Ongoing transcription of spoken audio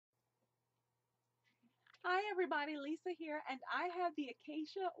Hi everybody, Lisa here, and I have the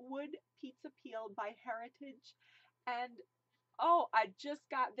Acacia Wood Pizza Peel by Heritage. And oh, I just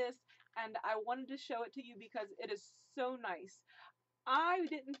got this and I wanted to show it to you because it is so nice. I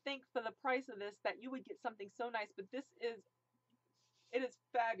didn't think for the price of this that you would get something so nice, but it is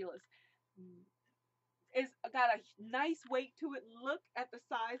fabulous. It's got a nice weight to it. Look at the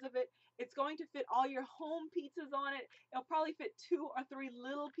size of it. It's going to fit all your home pizzas on it. It'll probably fit 2 or 3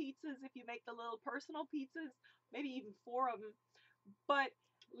 little pizzas if you make the little personal pizzas, maybe even 4 of them. But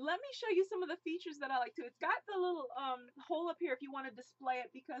let me show you some of the features that I like too. It's got the little hole up here if you want to display it,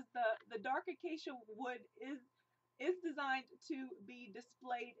 because the dark acacia wood is designed to be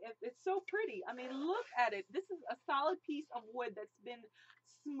displayed. It's so pretty. I mean, look at it. This is a solid piece of wood that's been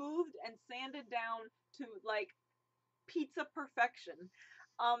smoothed and sanded down to like pizza perfection.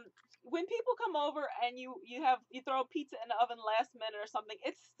 Um, when people come over and you throw pizza in the oven last minute or something,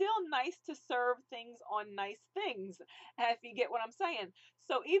 it's still nice to serve things on nice things, if you get what I'm saying.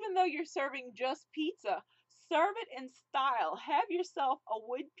 So even though you're serving just pizza, serve it in style. Have yourself a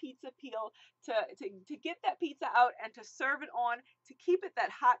wood pizza peel to get that pizza out and to serve it on, to keep it that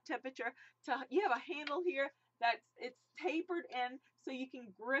hot temperature. You have a handle here it's tapered in so you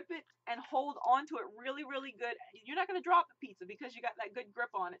can grip it and hold onto it really good. You're not going to drop the pizza because you got that good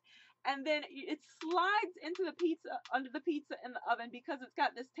grip on it. And then it slides into the pizza, under the pizza in the oven, because it's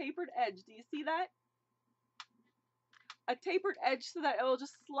got this tapered edge. Do you see that? A tapered edge so that it will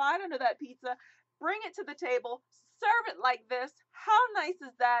just slide under that pizza. Bring it to the table, serve it like this. How nice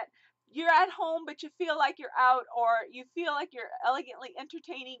is that? You're at home, but you feel like you're out, or you feel like you're elegantly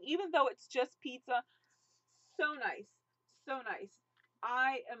entertaining, even though it's just pizza. So nice. So nice.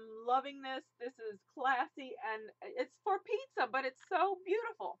 I am loving this. This is classy and it's for pizza, but it's so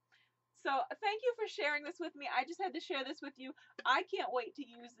beautiful. So thank you for sharing this with me. I just had to share this with you. I can't wait to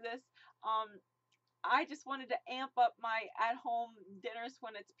use this. Um, I just wanted to amp up my at-home dinners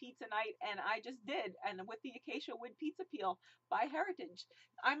when it's pizza night, and I just did. And with the Acacia Wood Pizza Peel by Heritage.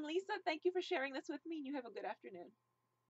 I'm Lisa. Thank you for sharing this with me, and you have a good afternoon.